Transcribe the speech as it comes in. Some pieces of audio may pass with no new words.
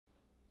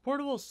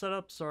Portable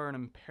setups are an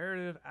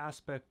imperative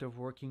aspect of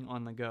working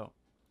on the go.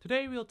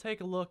 Today we'll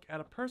take a look at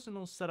a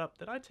personal setup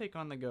that I take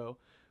on the go,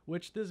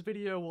 which this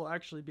video will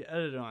actually be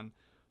edited on.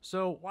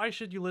 So why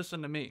should you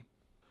listen to me?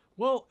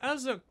 Well,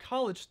 as a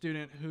college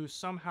student who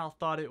somehow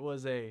thought it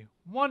was a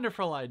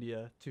wonderful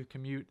idea to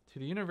commute to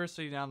the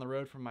university down the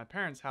road from my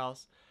parents'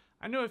 house,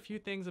 I know a few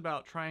things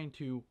about trying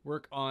to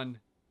work on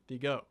the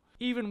go.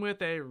 Even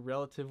with a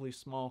relatively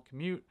small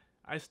commute,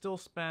 I still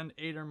spend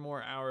 8 or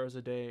more hours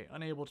a day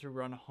unable to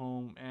run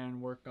home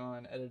and work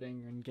on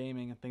editing and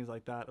gaming and things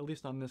like that, at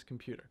least on this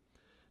computer.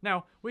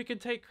 Now, we can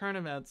take current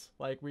events,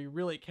 like we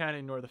really can't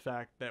ignore the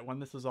fact that when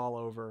this is all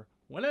over,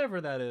 whenever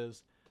that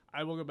is,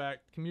 I will go back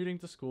commuting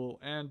to school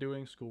and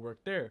doing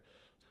schoolwork there.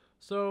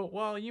 So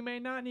while you may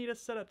not need a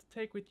setup to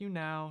take with you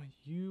now,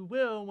 you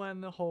will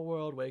when the whole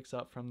world wakes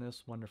up from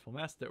this wonderful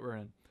mess that we're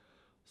in.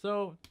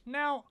 So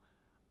now,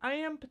 I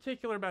am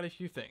particular about a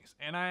few things,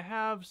 and I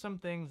have some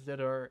things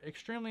that are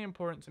extremely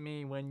important to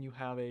me when you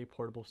have a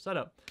portable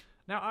setup.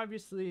 Now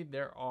obviously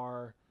there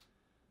are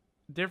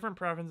different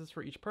preferences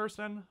for each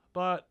person,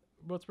 but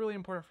what's really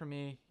important for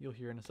me, you'll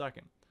hear in a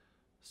second.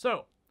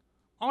 So,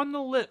 on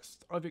the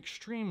list of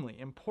extremely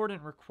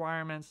important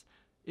requirements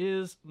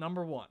is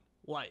number one,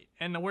 light.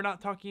 And we're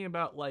not talking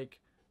about like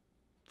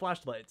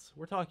flashlights.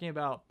 We're talking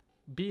about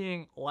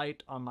being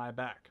light on my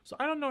back. So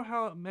I don't know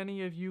how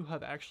many of you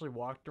have actually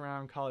walked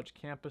around college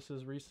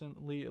campuses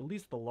recently, at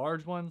least the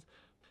large ones,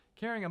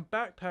 carrying a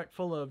backpack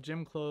full of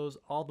gym clothes,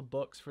 all the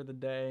books for the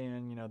day,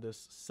 and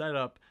this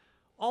setup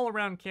all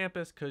around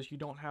campus because you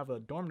don't have a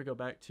dorm to go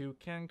back to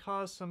can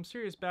cause some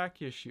serious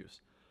back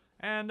issues.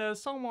 And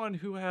as someone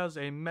who has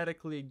a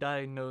medically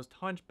diagnosed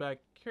hunchback,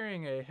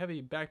 carrying a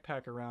heavy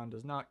backpack around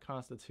does not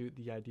constitute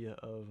the idea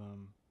of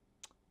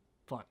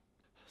fun.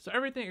 So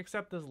everything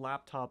except this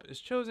laptop is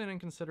chosen in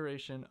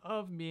consideration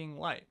of being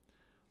light.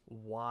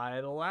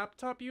 Why the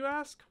laptop, you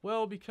ask?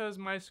 Well, because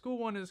my school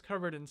one is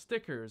covered in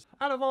stickers.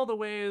 Out of all the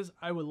ways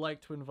I would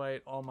like to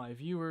invite all my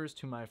viewers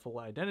to my full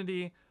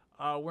identity,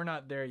 we're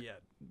not there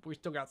yet. We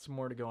still got some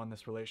more to go in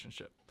this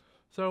relationship.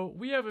 So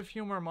we have a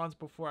few more months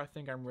before I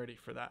think I'm ready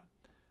for that.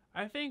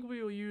 I think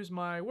we will use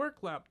my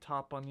work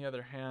laptop on the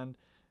other hand.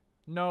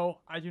 No,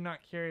 I do not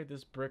carry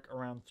this brick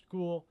around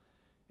school,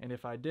 and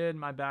if I did,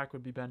 my back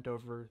would be bent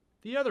over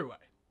the other way.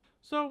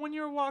 So when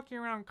you're walking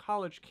around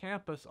college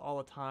campus all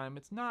the time,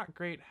 it's not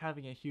great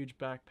having a huge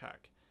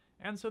backpack.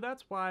 And so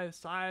that's why the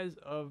size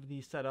of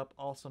the setup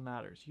also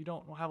matters. You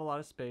don't have a lot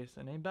of space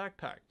in a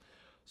backpack.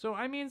 So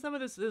I mean, some of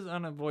this is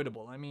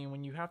unavoidable. I mean,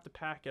 when you have to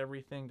pack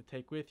everything to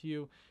take with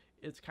you,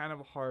 it's kind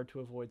of hard to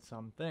avoid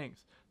some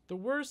things. The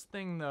worst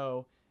thing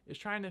though is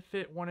trying to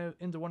fit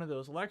into one of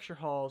those lecture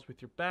halls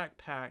with your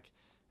backpack,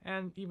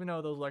 and even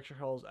though those lecture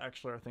halls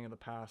actually are a thing of the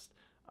past,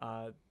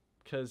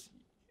 because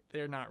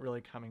they're not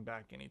really coming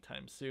back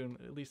anytime soon,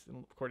 at least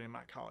according to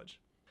my college.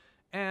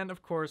 And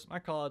of course, my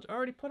college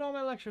already put all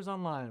my lectures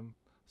online,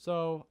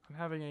 so I'm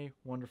having a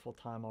wonderful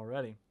time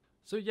already.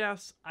 So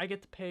yes, I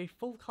get to pay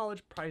full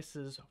college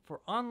prices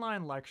for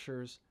online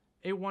lectures,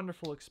 a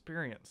wonderful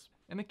experience.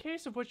 In the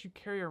case of what you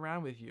carry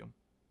around with you,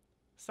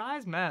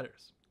 size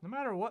matters, no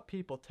matter what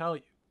people tell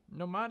you.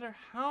 No matter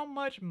how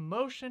much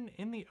motion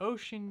in the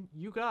ocean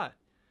you got,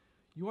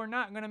 you are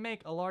not going to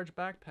make a large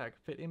backpack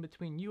fit in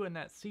between you and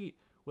that seat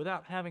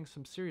without having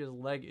some serious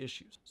leg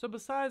issues. So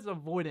besides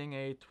avoiding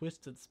a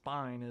twisted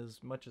spine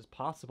as much as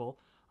possible,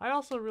 I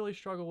also really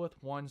struggle with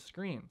one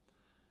screen.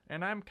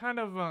 And I'm kind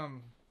of a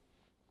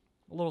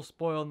little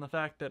spoiled in the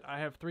fact that I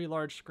have 3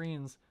 large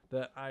screens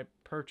that I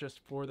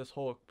purchased before this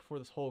whole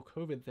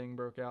COVID thing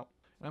broke out.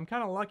 And I'm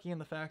kind of lucky in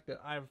the fact that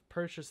I've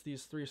purchased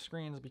these 3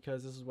 screens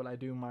because this is what I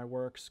do my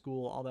work,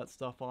 school, all that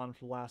stuff on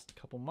for the last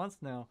couple months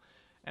now.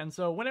 And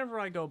so whenever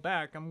I go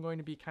back, I'm going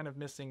to be kind of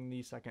missing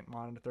the second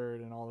monitor, third,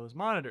 and all those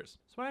monitors.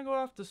 So when I go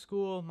off to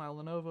school, my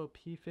Lenovo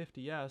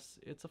P50S,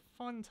 it's a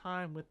fun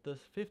time with the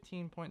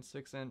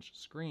 15.6-inch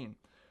screen,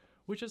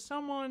 which as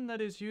someone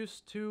that is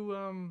used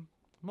to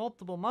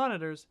multiple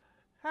monitors,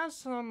 has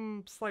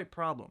some slight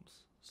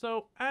problems.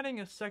 So adding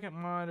a second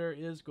monitor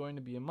is going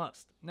to be a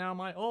must. Now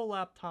my old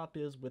laptop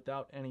is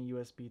without any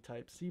USB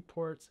Type-C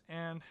ports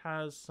and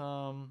has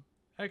some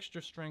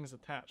extra strings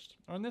attached,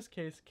 or in this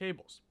case,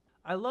 cables.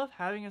 I love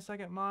having a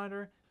second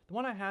monitor. The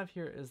one I have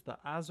here is the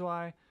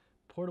Azuai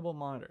portable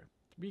monitor.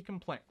 3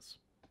 complaints.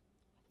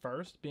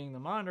 First, being the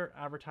monitor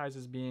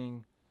advertises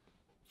being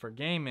for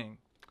gaming,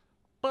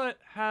 but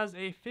has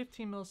a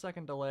 15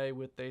 millisecond delay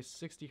with a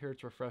 60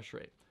 Hz refresh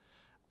rate.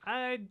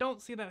 I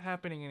don't see that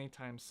happening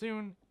anytime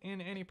soon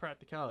in any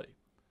practicality.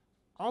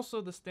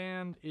 Also, the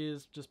stand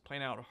is just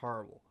plain out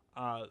horrible.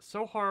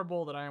 So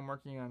horrible that I am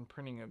working on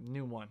printing a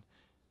new one.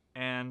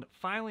 And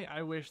finally,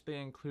 I wish they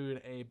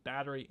include a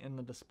battery in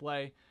the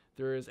display.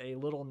 There is a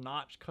little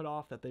notch cut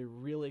off that they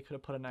really could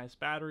have put a nice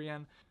battery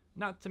in.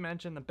 Not to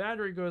mention, the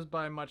battery goes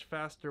by much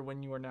faster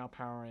when you are now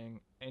powering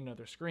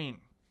another screen.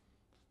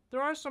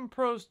 There are some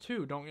pros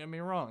too, don't get me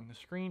wrong. The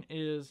screen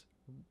is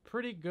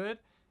pretty good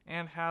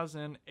and has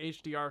an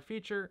HDR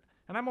feature,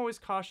 And I'm always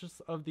cautious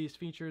of these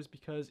features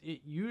because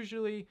it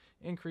usually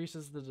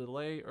increases the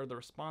delay or the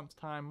response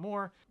time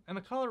more, and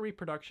the color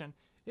reproduction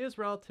is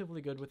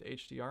relatively good with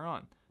HDR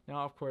on.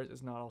 Now, of course,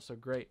 it's not also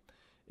great.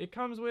 It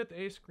comes with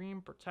a screen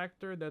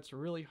protector that's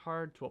really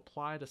hard to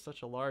apply to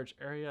such a large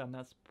area, and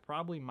that's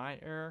probably my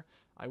error.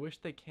 I wish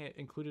they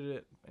included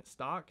it in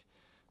stock.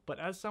 But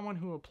as someone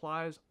who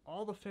applies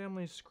all the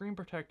family's screen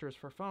protectors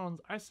for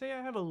phones, I say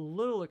I have a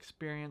little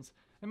experience.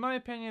 In my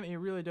opinion, it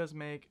really does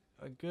make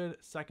a good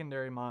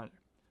secondary monitor.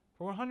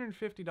 For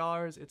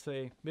 $150, it's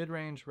a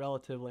mid-range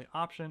relatively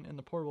option in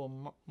the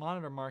portable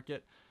monitor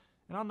market,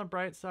 and on the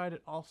bright side,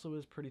 it also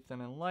is pretty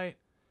thin and light.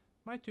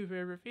 My two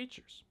favorite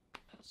features.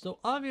 So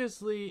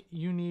obviously,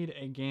 you need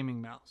a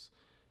gaming mouse,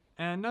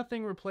 and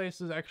nothing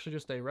replaces actually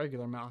just a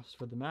regular mouse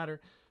for the matter.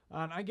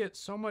 And I get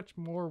so much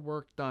more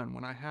work done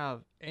when I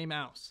have a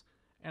mouse,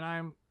 and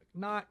I'm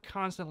not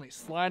constantly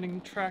sliding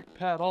the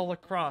trackpad all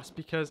across,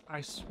 because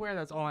I swear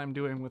that's all I'm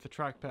doing with the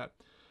trackpad.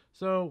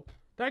 So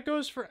that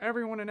goes for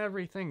everyone and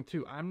everything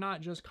too. I'm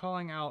not just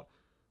calling out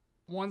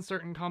one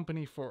certain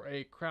company for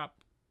a crap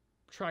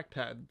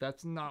trackpad.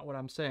 That's not what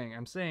I'm saying.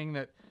 I'm saying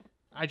that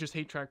I just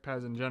hate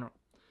trackpads in general.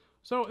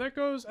 So that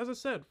goes, as I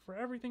said, for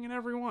everything and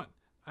everyone.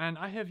 And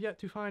I have yet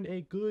to find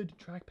a good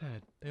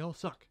trackpad. They all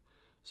suck.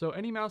 So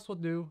any mouse will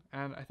do,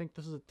 and I think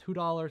this is a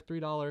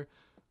 $2,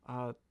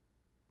 $3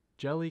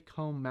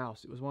 Jellycomb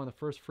mouse. It was one of the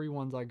first free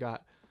ones I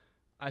got.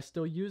 I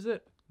still use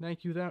it.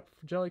 Thank you for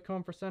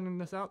Jellycomb for sending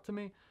this out to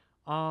me.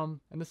 And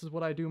this is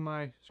what I do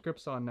my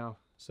scripts on now.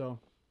 So,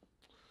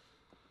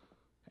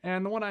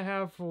 and the one I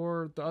have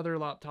for the other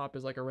laptop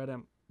is like a Red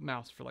Imp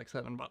mouse for like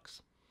 $7.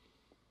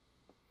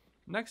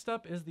 Next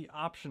up is the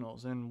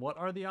optionals. And what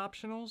are the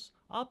optionals?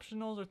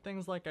 Optionals are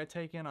things like I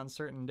take in on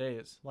certain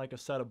days, like a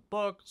set of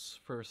books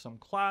for some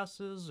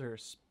classes or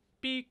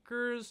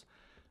speakers.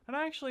 And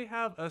I actually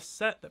have a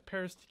set that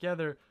pairs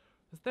together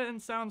that then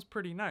sounds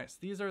pretty nice.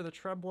 These are the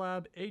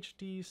Treblab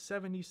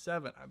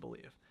HD77, I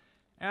believe.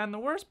 And the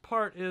worst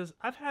part is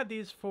I've had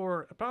these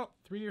for about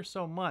 3 or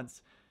so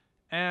months.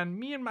 And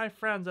me and my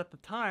friends at the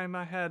time,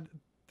 I had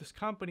this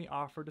company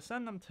offer to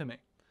send them to me.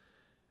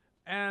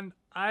 And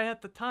I,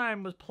 at the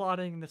time, was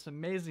plotting this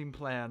amazing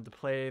plan to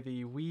play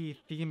the Wii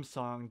theme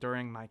song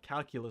during my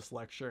calculus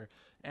lecture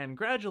and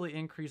gradually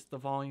increase the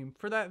volume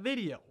for that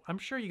video. I'm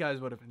sure you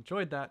guys would have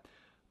enjoyed that.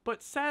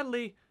 But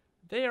sadly,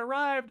 they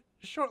arrived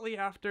shortly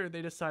after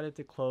they decided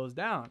to close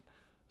down.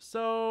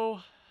 So,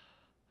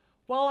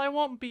 while I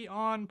won't be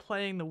on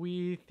playing the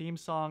Wii theme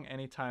song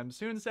anytime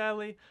soon,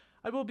 sadly,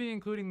 I will be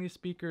including these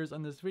speakers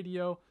on this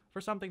video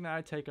for something that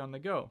I take on the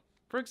go.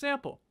 For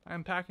example,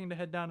 I'm packing to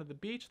head down to the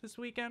beach this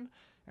weekend,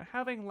 and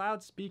having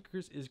loud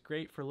speakers is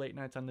great for late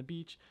nights on the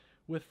beach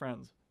with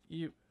friends.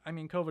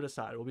 COVID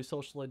aside, we'll be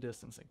socially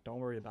distancing, don't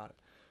worry about it.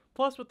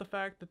 Plus, with the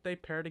fact that they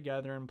pair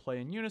together and play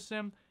in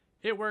unison,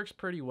 it works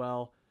pretty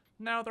well.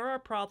 Now, there are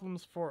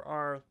problems for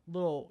our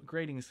little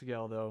grading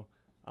scale though.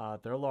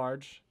 They're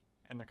large,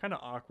 and they're kind of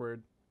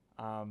awkward.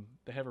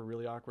 They have a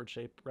really awkward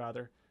shape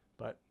rather,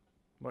 but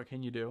what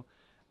can you do?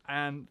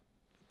 And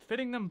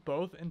fitting them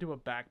both into a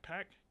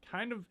backpack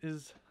kind of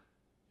is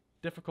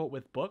difficult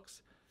with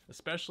books,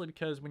 especially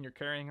because when you're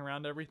carrying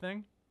around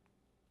everything,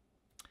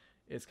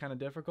 it's kind of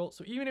difficult.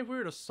 So even if we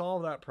were to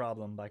solve that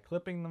problem by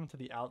clipping them to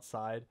the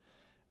outside,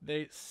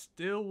 they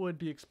still would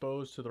be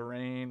exposed to the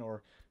rain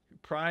or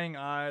prying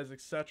eyes,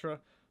 etc.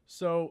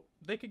 So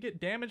they could get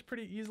damaged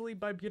pretty easily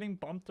by getting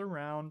bumped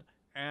around.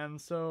 And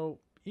so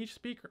each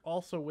speaker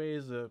also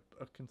weighs a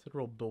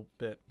considerable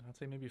bit. I'd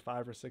say maybe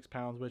 5 or 6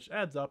 pounds, which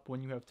adds up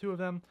when you have 2 of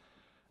them.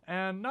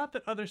 And not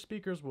that other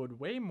speakers would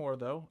weigh more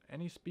though.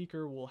 Any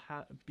speaker will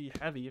be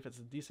heavy if it's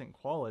a decent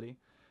quality.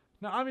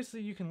 Now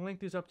obviously you can link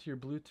these up to your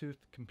Bluetooth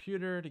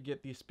computer to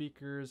get these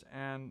speakers,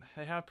 and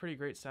they have pretty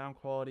great sound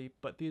quality,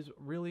 but these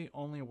really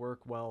only work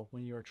well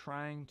when you're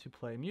trying to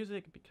play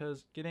music,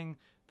 because getting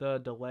the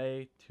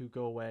delay to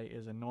go away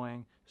is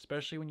annoying,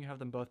 especially when you have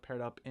them both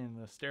paired up in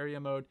the stereo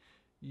mode.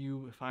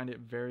 You find it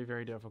very,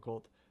 very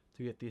difficult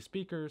to get these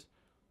speakers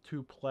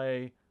to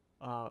play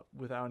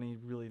without any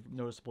really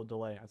noticeable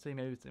delay. I'd say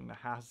maybe it's in a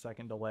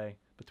half-second delay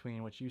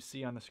between what you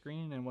see on the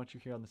screen and what you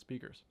hear on the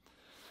speakers.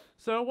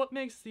 So what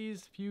makes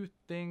these few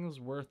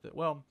things worth it?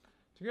 Well,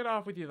 to get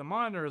off with you, the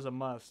monitor is a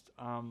must.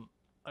 I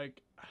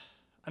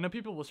know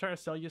people will try to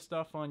sell you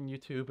stuff on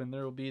YouTube, and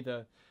there will be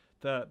the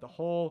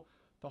whole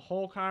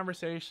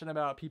conversation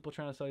about people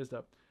trying to sell you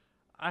stuff.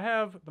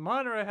 The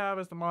monitor I have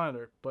is the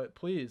monitor, but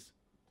please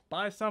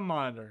buy some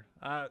monitor.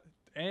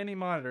 Any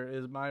monitor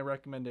is my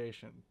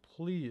recommendation.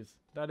 Please.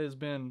 That has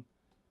been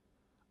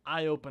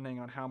eye-opening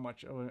on how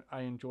much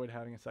I enjoyed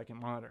having a second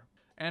monitor.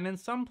 And in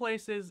some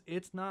places,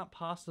 it's not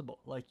possible.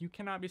 Like, you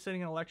cannot be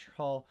sitting in a lecture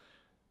hall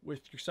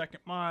with your second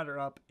monitor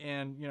up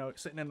and,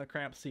 sitting in the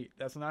cramped seat.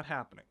 That's not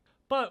happening.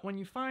 But when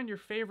you find your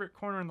favorite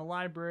corner in the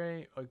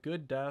library, a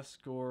good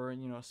desk, or,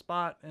 a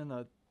spot in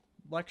the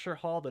lecture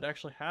hall that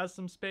actually has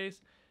some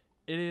space,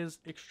 it is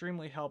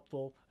extremely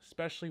helpful,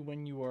 especially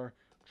when you are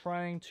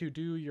trying to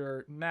do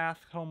your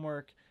math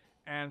homework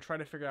and try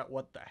to figure out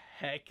what the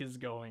heck is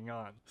going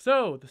on.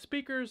 So the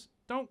speakers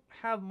don't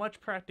have much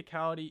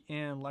practicality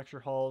in lecture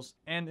halls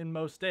and in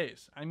most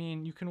days. I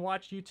mean, you can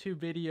watch YouTube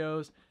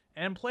videos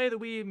and play the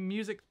Wii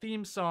music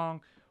theme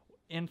song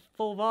in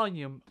full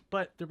volume,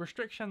 but the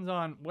restrictions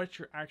on what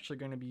you're actually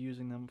going to be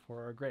using them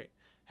for are great.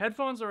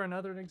 Headphones are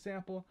another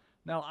example.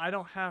 Now, I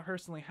don't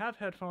personally have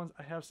headphones.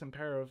 I have some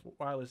pair of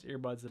wireless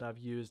earbuds that I've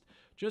used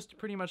just to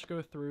pretty much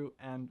go through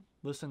and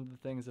listen to the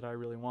things that I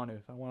really want to,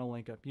 if I want to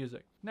link up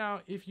music.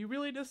 Now, if you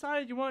really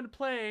decided you wanted to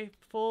play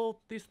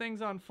these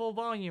things on full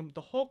volume,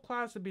 the whole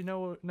class would be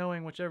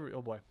knowing whichever,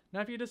 oh boy.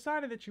 Now, if you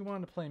decided that you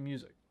wanted to play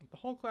music, the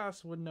whole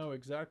class would know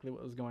exactly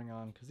what was going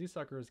on because these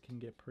suckers can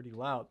get pretty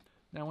loud.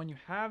 Now, when you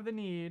have the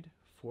need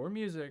for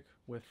music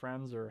with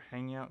friends or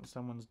hanging out in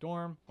someone's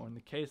dorm, or in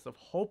the case of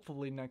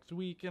hopefully next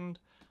weekend,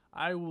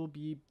 I will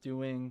be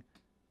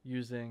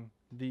using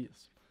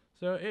these.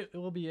 So it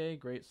will be a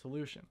great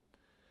solution.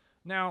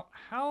 Now,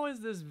 how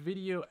is this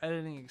video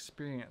editing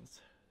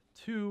experience?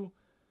 To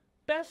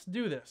best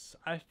do this,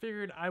 I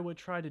figured I would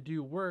try to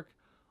do work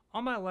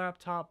on my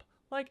laptop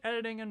like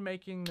editing and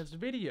making this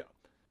video.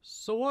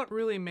 So what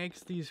really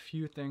makes these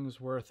few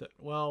things worth it?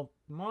 Well,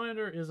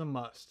 monitor is a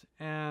must,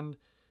 and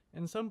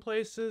in some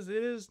places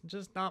it is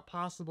just not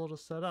possible to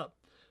set up.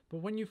 But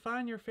when you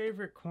find your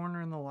favorite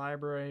corner in the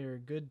library or a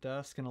good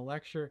desk in a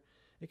lecture,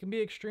 it can be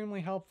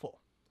extremely helpful.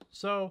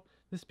 So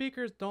the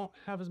speakers don't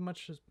have as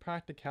much as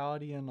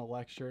practicality in a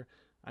lecture.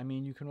 I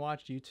mean, you can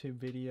watch YouTube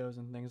videos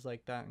and things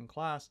like that in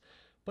class,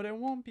 but it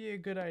won't be a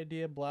good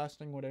idea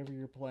blasting whatever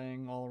you're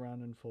playing all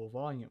around in full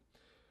volume.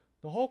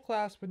 The whole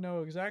class would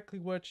know exactly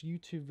which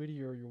YouTube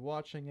video you're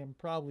watching and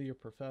probably your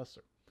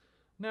professor.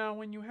 Now,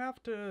 when you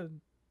have to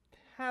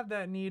have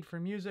that need for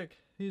music,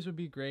 these would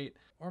be great.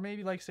 Or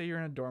maybe like say you're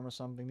in a dorm or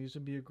something, these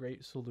would be a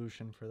great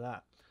solution for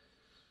that.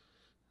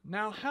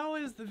 Now, how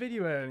is the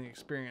video editing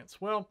experience?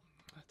 Well,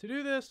 to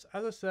do this,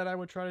 as I said, I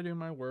would try to do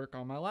my work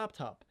on my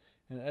laptop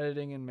and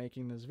editing and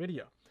making this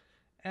video.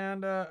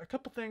 And a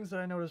couple things that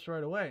I noticed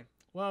right away.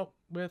 Well,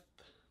 with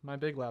my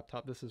big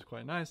laptop, this is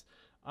quite nice.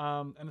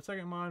 And the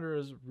second monitor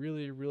is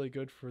really, really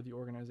good for the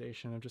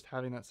organization of just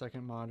having that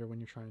second monitor when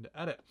you're trying to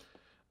edit.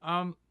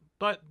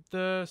 But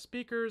the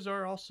speakers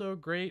are also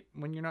great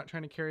when you're not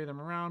trying to carry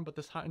them around, but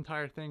this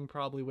entire thing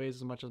probably weighs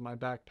as much as my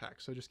backpack,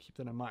 so just keep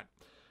that in mind.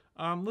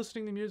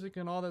 Listening to music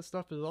and all that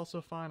stuff is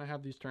also fine. I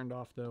have these turned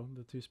off though,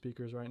 the two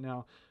speakers right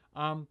now.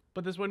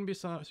 But this wouldn't be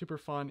super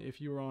fun if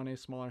you were on a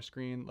smaller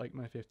screen like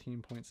my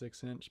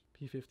 15.6 inch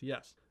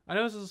P50S. I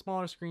know this is a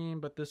smaller screen,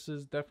 but this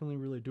is definitely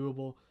really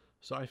doable.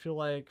 So I feel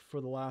like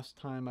for the last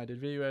time I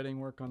did video editing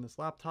work on this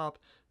laptop,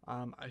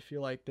 I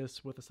feel like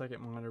this with a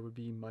second monitor would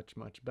be much,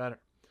 much better.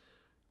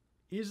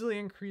 Easily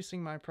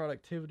increasing my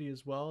productivity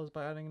as well as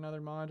by adding another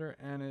monitor,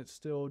 and it's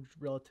still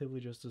relatively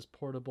just as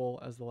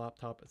portable as the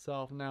laptop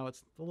itself. Now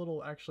it's a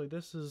little, actually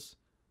the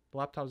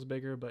laptop is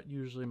bigger, but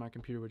usually my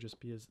computer would just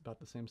be about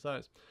the same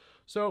size.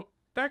 So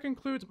that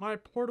concludes my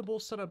portable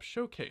setup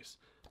showcase.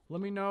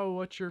 Let me know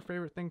what your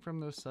favorite thing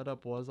from this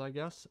setup was, I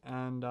guess,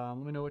 and let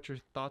me know what your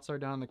thoughts are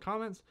down in the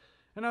comments.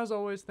 And as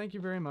always, thank you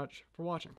very much for watching.